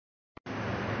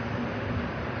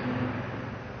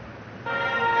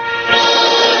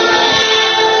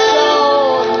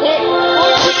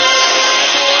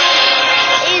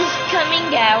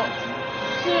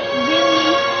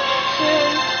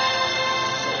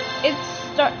It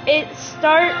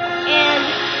start and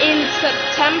in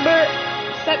September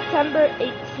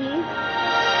 18th,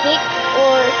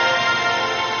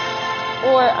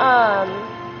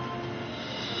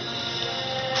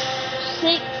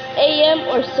 6 a.m.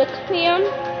 or 6 p.m.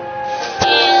 and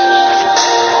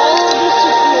all of the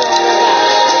superheroes are back.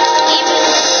 Even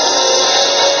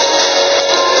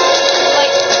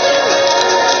like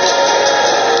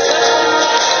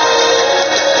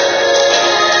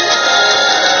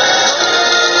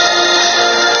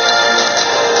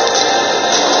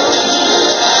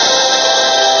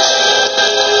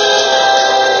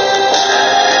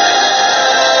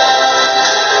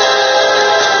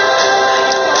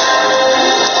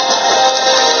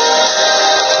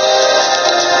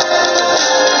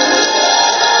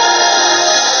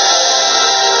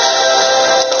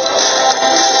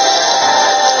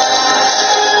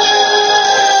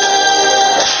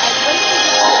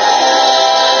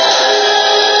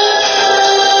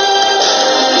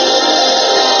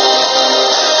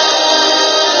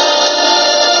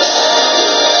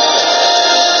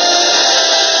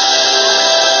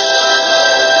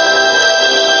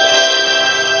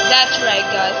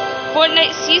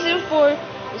Fortnite Season 4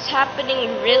 is happening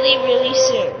really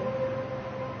soon.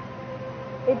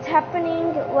 It's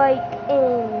happening like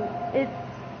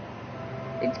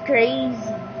it's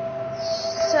crazy.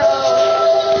 So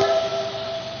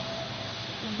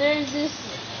there's this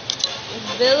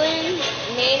villain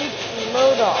named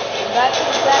MODOK. That's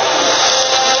exactly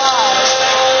why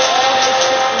all the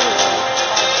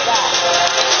superheroes are back.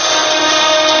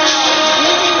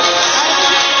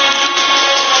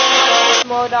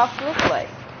 MODOK look like?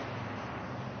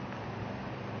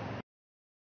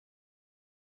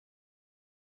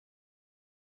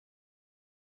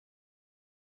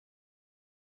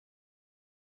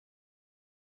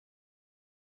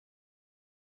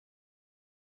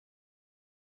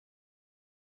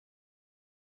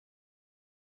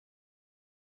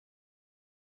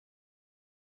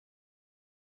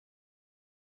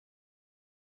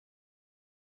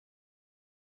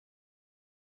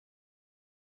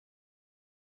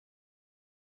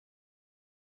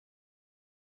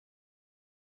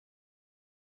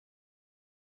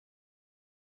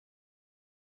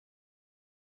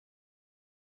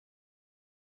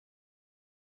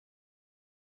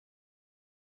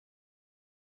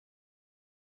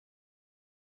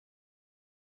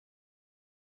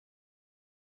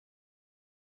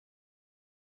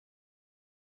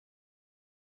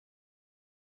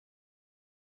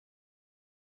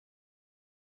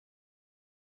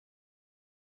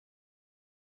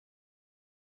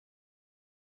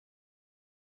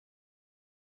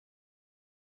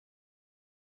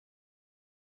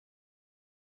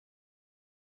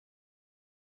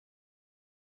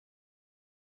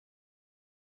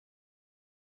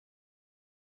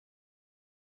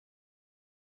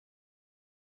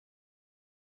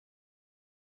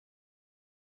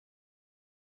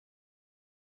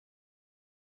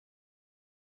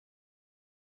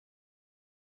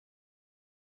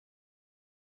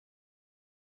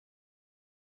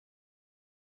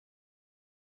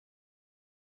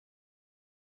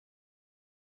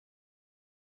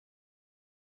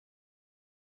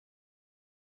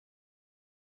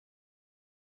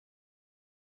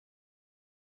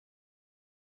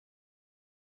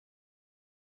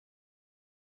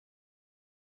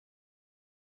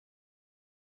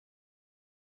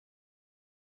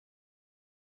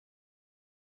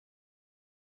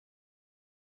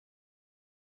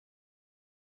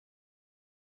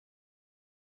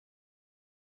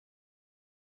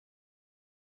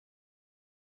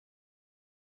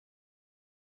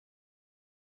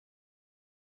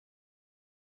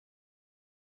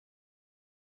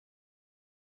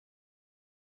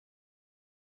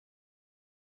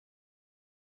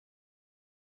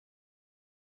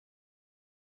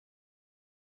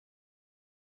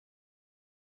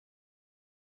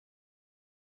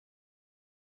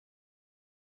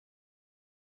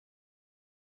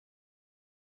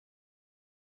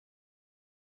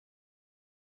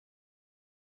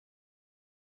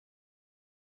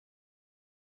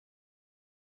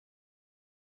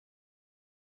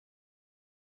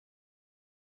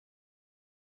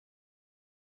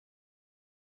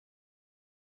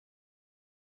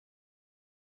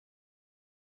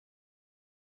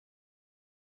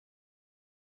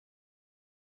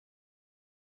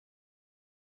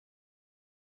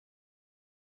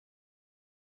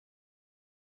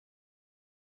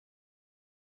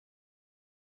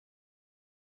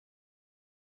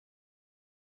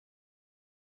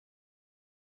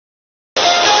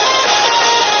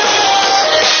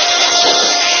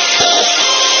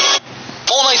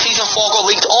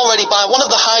 already by one of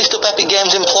the highest up Epic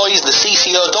Games employees, the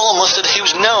CCO Dollar Mustard,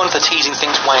 who's known for teasing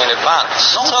things way in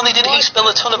advance. Not only did he spill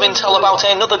a ton of intel about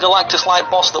another Galactus-like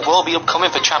boss that will be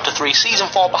upcoming for Chapter 3 Season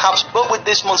 4 perhaps, but with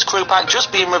this month's crew pack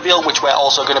just being revealed, which we're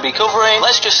also going to be covering,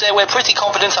 let's just say we're pretty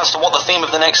confident as to what the theme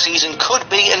of the next season could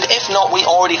be, and if not, we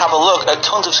already have a look at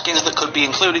tons of skins that could be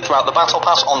included throughout the Battle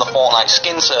Pass on the Fortnite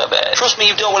skin survey. Trust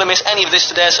me, you don't want to miss any of this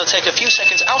today, so take a few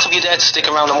seconds out of your day to stick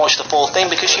around and watch the full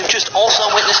thing, because you've just also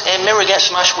witnessed a mirror get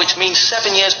smashed, which means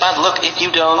 7 years bad luck if you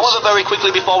don't. However, very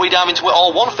quickly before we dive into it all,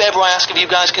 one favour I ask of you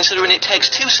guys, considering it takes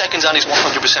 2 seconds and is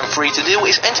 100% free to do,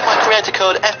 is enter my creator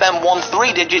code FM1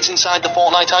 3 digits inside the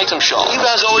Fortnite item shop. You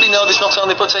guys already know this not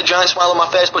only puts a giant smile on my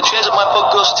face, but cheers up my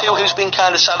pug Gus too, who's been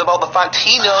kinda sad about the fact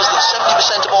he knows that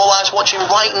 70% of all eyes watching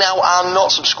right now are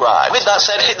not subscribed. With that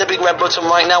said, hit the big red button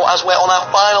right now as we're on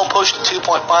our final push to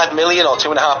 2.5 million or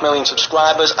 2.5 million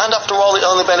subscribers, and after all it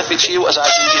only benefits you as I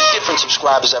do get different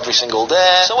subscribers every single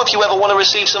day. So if you ever want to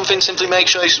receive something, simply make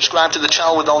sure you subscribe to the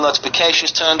channel with all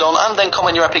notifications turned on, and then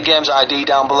comment your Epic Games ID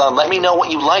down below and let me know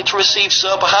what you'd like to receive,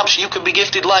 so perhaps you could be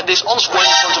gifted like this on screen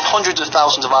in front of hundreds of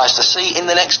thousands of eyes to see in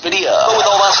the next video. But with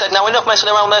all that said, now enough messing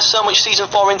around, there's so much Season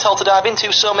 4 intel to dive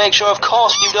into, so make sure of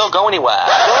course you don't go anywhere.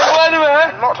 Don't go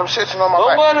anywhere! Not, I'm sitting on my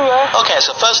back. Don't go anywhere! Okay,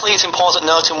 so firstly it's important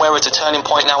noting we're at a turning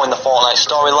point now in the Fortnite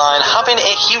storyline, having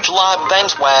a huge live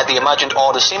event where the Imagined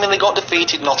Order seemingly got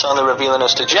defeated, not only revealing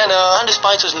us to Geno, and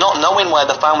despite us not knowing where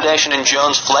the Foundation and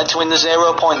Jones fled to in the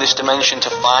 0 point this dimension to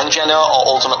find Geno or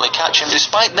ultimately catch him,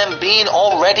 despite them being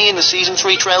already in the Season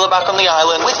 3 trailer back on the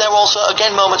island, with there also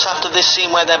again moments after this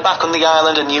scene where they're back on the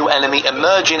island, a new enemy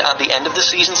emerging at the end of the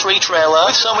Season 3 trailer,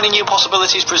 with so many new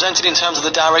possibilities presented in terms of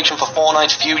the direction for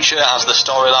Fortnite's future as the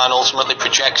storyline ultimately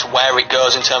projects where it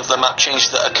goes in terms of the map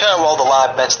changes that occur or the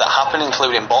live events that happen,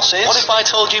 including bosses. What if I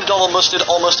told you Dollar Mustard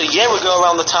almost a year ago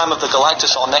around the time of the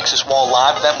Galactus or Nexus War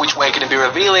live event, which we're going to be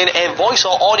revealing a voice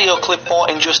or audio clip for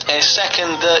in just a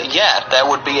second, that yeah, there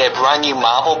would be a brand new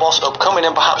Marvel boss upcoming,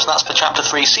 and perhaps that's for Chapter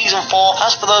 3 Season 4.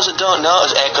 As for those that don't know,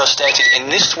 as Echo stated in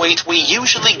this tweet, we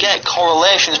usually get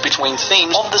correlations between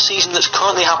themes of the season that's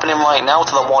currently happening right now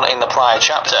to the one in the prior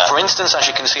chapter. For instance, as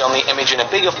you can see on the image in a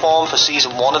bigger form, for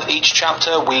Season 1 of each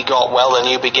chapter, we got, well, a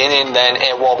new beginning, then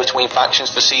a war between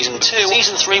factions for Season 2.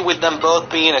 Season 3 with them both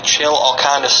being a chill or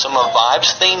kind of summer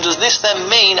vibes theme. Does this then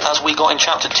mean, as we got in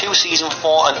Chapter 2 Season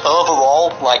 4, an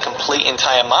overall, like complete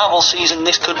entire Marvel season,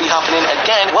 this could be happening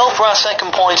again? Well, for our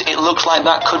second point, it looks like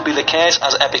that could be the case,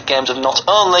 as Epic Games have not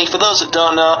only, for those that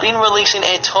don't know, been releasing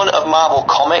a ton of Marvel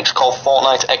comics called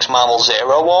Fortnite x Marvel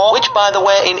Zero War, which by the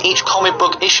way, in each comic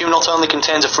book issue not only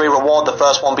contains a free reward, the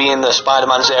first one being the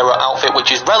Spider-Man Zero outfit,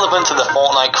 which is relevant to the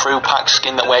Fortnite crew pack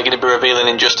skin that we're going to be revealing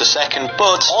in just a second,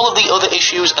 but all of the other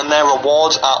issues and their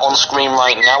rewards are on screen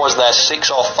right now, as there's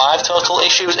 6 or 5 total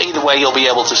issues. Either way you'll be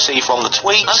able to see from the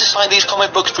tweets. And despite these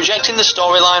comic books projecting the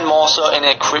storyline more so in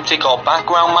a cryptic or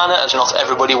background manner, as not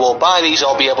everybody will buy these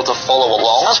or be able to follow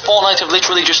along, as Fortnite have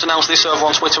literally just announced this over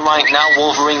on Twitter right now,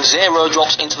 Wolverine Zero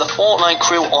drops into the Fortnite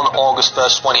crew on August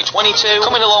 1st, 2022,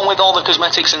 coming along with all the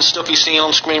cosmetics and stuff you see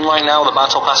on screen right now, the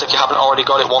Battle Pass if you haven't already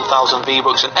got it, 1000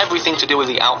 V-Bucks, and everything to do with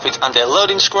the outfit and a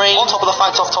loading screen. On top of the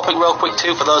fact off topic real quick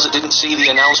too, for those that didn't see the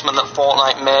announcement that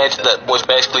Fortnite made that was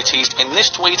basically teased in this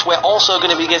tweet, we're also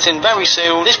going to be getting very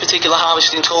soon this particular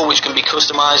harvesting tool, which can be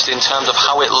customized in terms of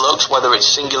how it looks, whether it's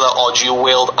singular or dual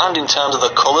wield, and in terms of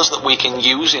the colours that we can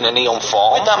use in a neon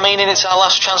form. With that meaning it's our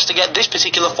last chance to get this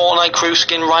particular Fortnite crew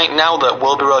skin right now that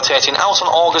will be rotating out on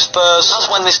August 1st. As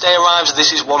when this day arrives,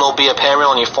 this is what will be appearing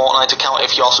on your Fortnite account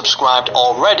if you're subscribed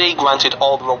already, granted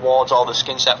all the rewards or the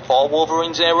skin set for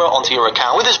Wolverine Zero onto your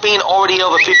account. With us being already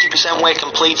over 50% way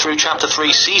complete through Chapter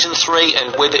 3 Season 3,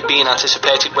 and with it being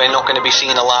anticipated we're not going to be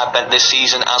seeing a live event this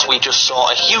season, as we just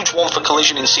saw a huge one for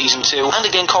Collision in Season 2, and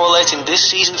again correlating this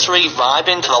Season 3 vibe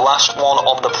into the last one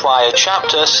of the prior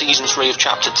chapter, Season 3 of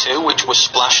Chapter 2, which was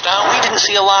Splashdown. We didn't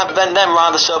see a live event then,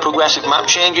 rather so progressive map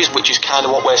changes, which is kind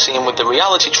of what we're seeing with the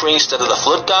reality tree instead of the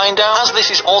flood dying down, as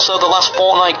this is also the last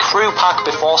Fortnite crew pack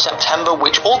before September,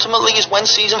 which ultimately is when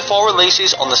Season 4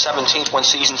 releases on the 17th when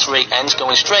Season 3 ends,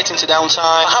 going straight into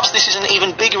downtime. Perhaps this is an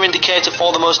even bigger indicator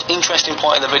for the most interesting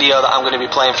point in the video that I'm going to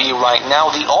be playing for you right now,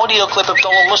 the audio clip of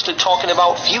Dollar Mustard talking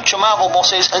about future Marvel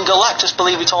bosses, and Galactus,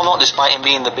 believe it or not, despite him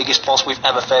being the biggest boss we've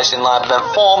ever faced in live event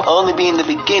form, only being the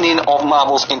beginning of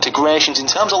Marvel's integrations in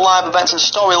terms of live events and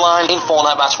storyline in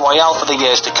Fortnite Battle Royale for the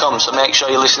years to come, so make sure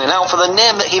you're listening out for the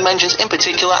name that he mentions in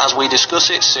particular as we discuss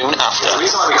it soon after. The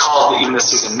reason why we call it even this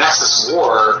season Nexus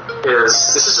War is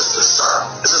this is just the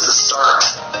start. This is the start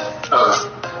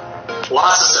of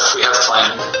lots of stuff we have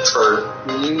planned for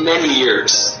many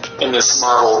years in this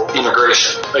Marvel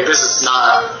integration. Like, this is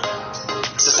not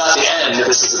This is not the end,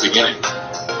 this is the beginning.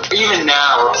 Even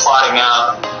now, we're plotting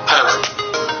out kind of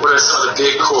what are some of the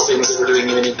big cool things that we're doing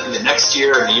even in the next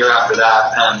year and the year after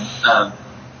that. And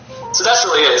so that's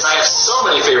really it. I have so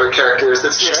many favorite characters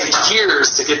that's going to take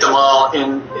years to get them all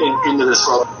into this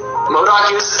world.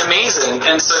 MODOK is amazing,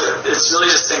 and so it's really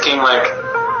just thinking like,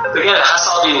 again, it has to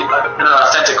all be in an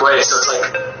authentic way. So it's like,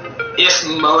 if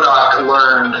MODOK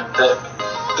learned that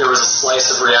there was a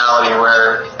slice of reality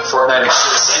where Fortnite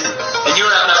exists, and you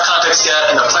don't have enough context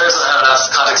yet, and the players don't have enough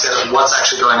context yet of what's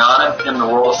actually going on in the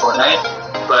world of Fortnite,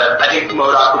 but I think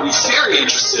MODOK would be very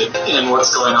interested in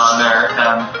what's going on there,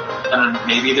 and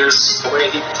maybe there's a way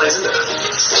he plays into it.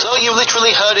 So you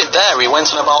literally heard it there. He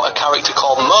went on about a character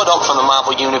called MODOK from the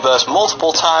Marvel Universe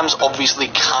multiple times,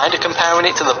 obviously kind of comparing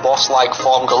it to the boss-like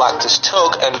form Galactus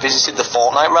took and visited the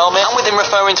Fortnite realm in. And with him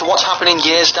referring to what's happening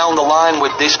years down the line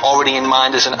with this already in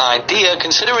mind as an idea,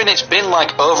 considering it's been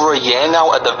like over a year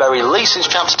now at the very least since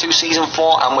Chapter 2 Season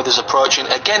 4, and with us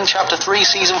approaching again Chapter 3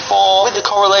 Season 4, with the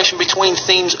correlation between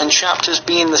themes and chapters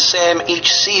being the same each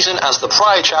season as the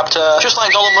prior chapter, just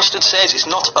like Dollar Mustard says, it's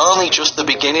not only just the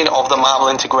beginning of the Marvel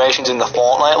integrations in the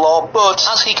Fortnite lore, but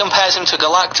as he compares him to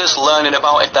Galactus, learning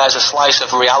about if there's a slice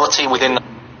of reality within the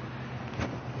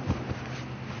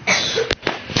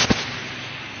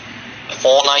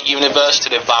Fortnite universe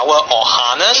to devour or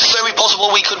harness. It's very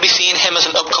possible we could be seeing him as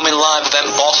an upcoming live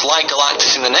event boss like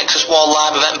Galactus in the Nexus War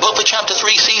live event, but for Chapter 3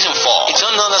 Season 4. It's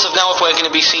unknown as of now if we're going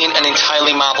to be seeing an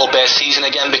entirely Marvel-based season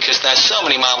again, because there's so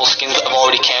many Marvel skins that have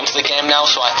already came to the game now,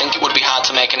 so I think it would be hard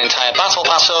to make an entire battle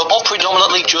pass up, or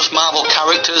predominantly just Marvel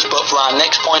characters. But for our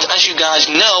next point, as you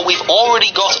guys know, we've already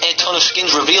got a ton of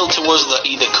skins revealed to us that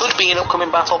either could be in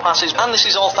upcoming battle passes, and this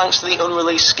is all thanks to the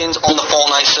unreleased skins on the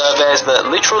Fortnite surveys that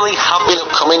literally have been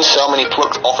upcoming, so many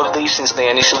plucked off of these since they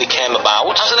initially came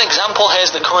about. As an example,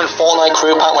 here's the current Fortnite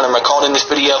crew pack when I'm recording this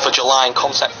video for July in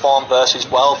concept form versus,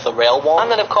 well, the real one.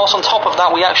 And then of course on top of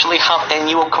that we actually have a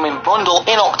new upcoming bundle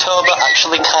in October,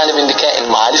 actually kind of indicating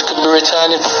Midas could be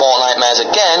returning for Fortnite Mares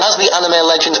again, as the Anime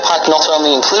Legends pack not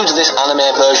only includes this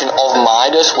anime version of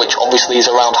Midas, which obviously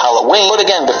is around Halloween, but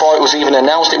again, before it was even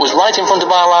announced, it was right in front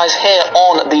of our eyes here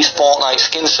on these Fortnite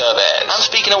skin surveys. And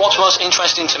speaking of what's most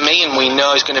interesting to me, and we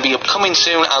know is going to be upcoming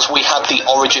soon, as we had the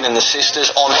Origin and the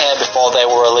Sisters on here before they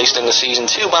were released in the Season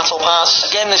 2 Battle Pass.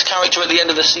 Again, this character at the end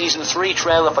of the Season 3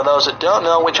 trailer, for those that don't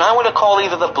know, which I would call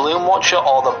either the Bloom Watcher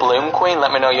or the Bloom Queen.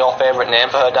 Let me know your favourite name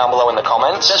for her down below in the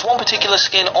comments. There's one particular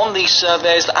skin on these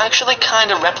surveys that actually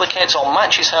kind of replicates or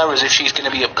matches her as if she's going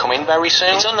to be upcoming very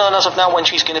soon. It's unknown as of now when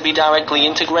she's going to be directly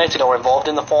integrated or involved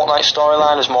in the Fortnite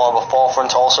storyline as more of a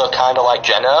forefront, also kind of like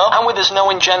Geno. And with us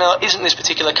knowing Geno isn't this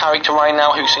particular character right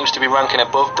now who seems to be ranking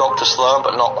above Dr. Slone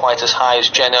but not quite as high as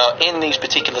Geno in these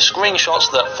particular screenshots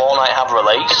that Fortnite have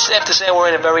released, it's safe to say we're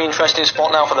in a very interesting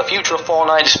spot now for the future of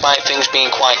Fortnite, despite things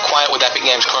being quite quiet with Epic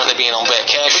Games currently being on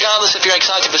vacation. Regardless, if you're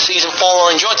excited for Season 4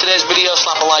 or enjoyed today's video,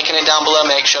 slap a like in it down below,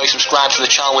 make sure you subscribe to the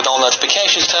channel with all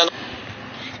notifications turned.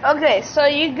 Okay, so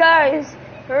you guys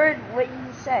heard what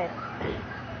he said.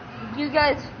 You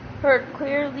guys heard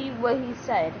clearly what he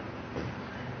said.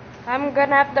 I'm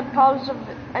gonna have to pause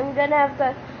I'm gonna have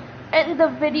to end the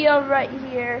video right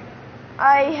here.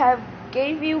 I have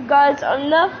gave you guys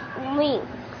enough links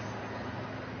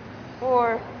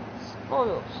for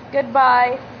spoils.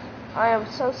 Goodbye. I am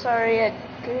so sorry I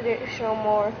couldn't show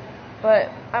more, but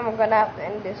I'm gonna have to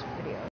end this